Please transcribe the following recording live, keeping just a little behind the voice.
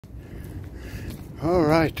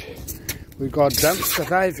Alright, we got dumpster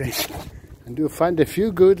diving and you'll find a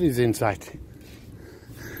few goodies inside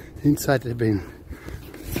the bin.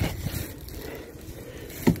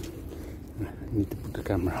 I need to put the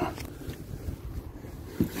camera on.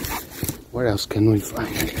 What else can we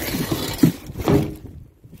find?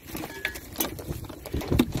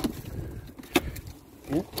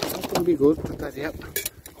 Yeah, that can be good to tidy up.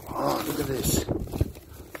 Oh, look at this.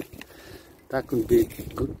 That could be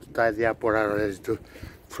good to tidy up what I already do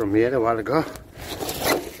from here a while ago.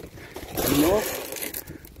 Any more?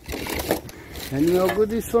 Any more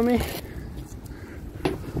goodies for me?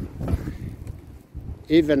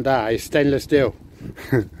 Even that is stainless steel.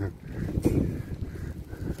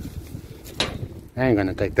 I ain't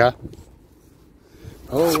gonna take that.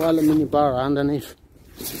 Oh, aluminium bar underneath.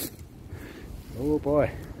 Oh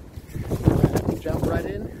boy. Jump right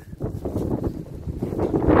in.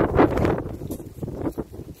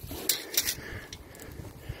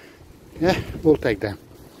 Yeah, we'll take them.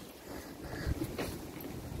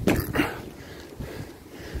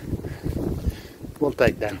 We'll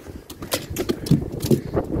take them.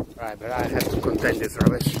 Right, but I have to contain this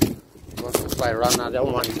rubbish. Once the fly run, I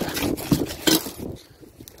don't want that.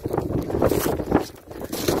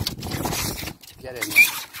 Get in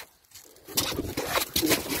there.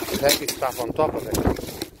 Heavy stuff on top of it,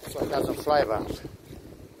 so it doesn't fly bounce.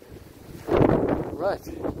 Right.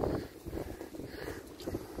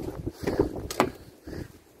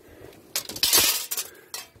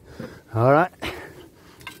 Alright.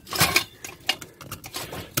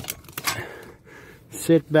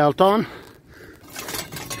 Seat belt on.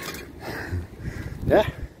 Yeah.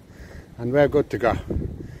 And we're good to go.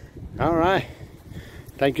 Alright.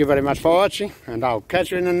 Thank you very much for watching, and I'll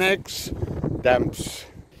catch you in the next dumps.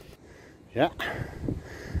 Yeah.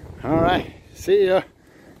 Alright. See ya.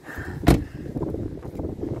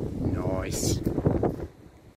 Nice.